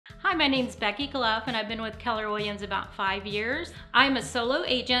Hi, my name's Becky Gluff, and I've been with Keller Williams about 5 years. I'm a solo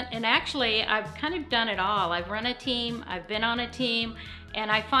agent, and actually I've kind of done it all. I've run a team, I've been on a team, and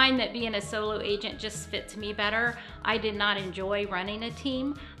I find that being a solo agent just fits me better. I did not enjoy running a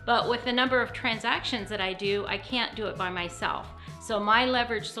team, but with the number of transactions that I do, I can't do it by myself. So My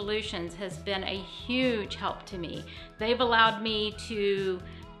Leverage Solutions has been a huge help to me. They've allowed me to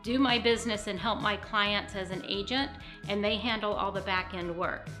do my business and help my clients as an agent, and they handle all the back end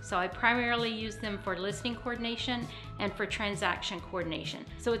work. So I primarily use them for listing coordination and for transaction coordination.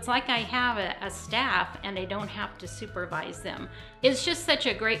 So it's like I have a staff and I don't have to supervise them. It's just such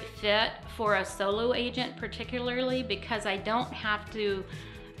a great fit for a solo agent, particularly because I don't have to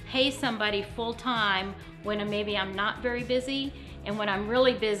pay somebody full time when maybe I'm not very busy, and when I'm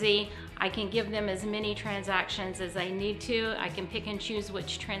really busy, I can give them as many transactions as I need to. I can pick and choose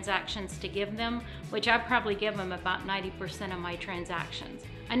which transactions to give them, which I probably give them about 90% of my transactions.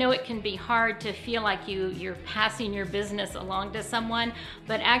 I know it can be hard to feel like you're passing your business along to someone,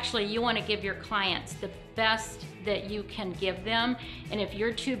 but actually you want to give your clients the best that you can give them. And if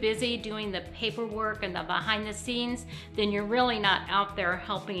you're too busy doing the paperwork and the behind the scenes, then you're really not out there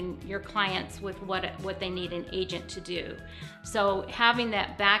helping your clients with what they need an agent to do. So having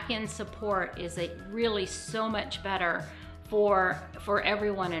that back end support is really so much better for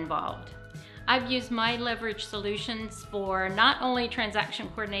everyone involved. I've used My Leverage Solutions for not only transaction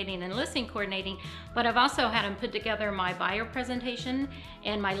coordinating and listing coordinating, but I've also had them put together my buyer presentation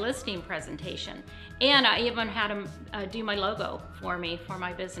and my listing presentation. And I even had them do my logo for me for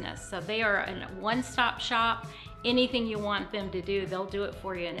my business. So they are a one-stop shop. Anything you want them to do, they'll do it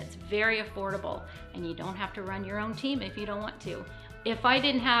for you, and it's very affordable. And you don't have to run your own team if you don't want to. If I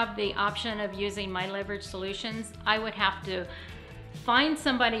didn't have the option of using My Leverage Solutions, I would have to find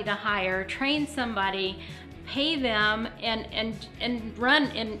somebody to hire, train somebody, pay them, and run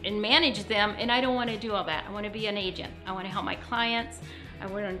and manage them, and I don't want to do all that. I want to be an agent. I want to help my clients. I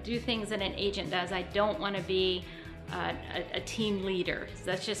want to do things that an agent does. I don't want to be a team leader.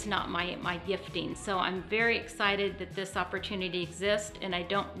 That's just not my gifting. So I'm very excited that this opportunity exists, and I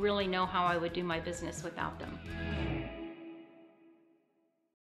don't really know how I would do my business without them.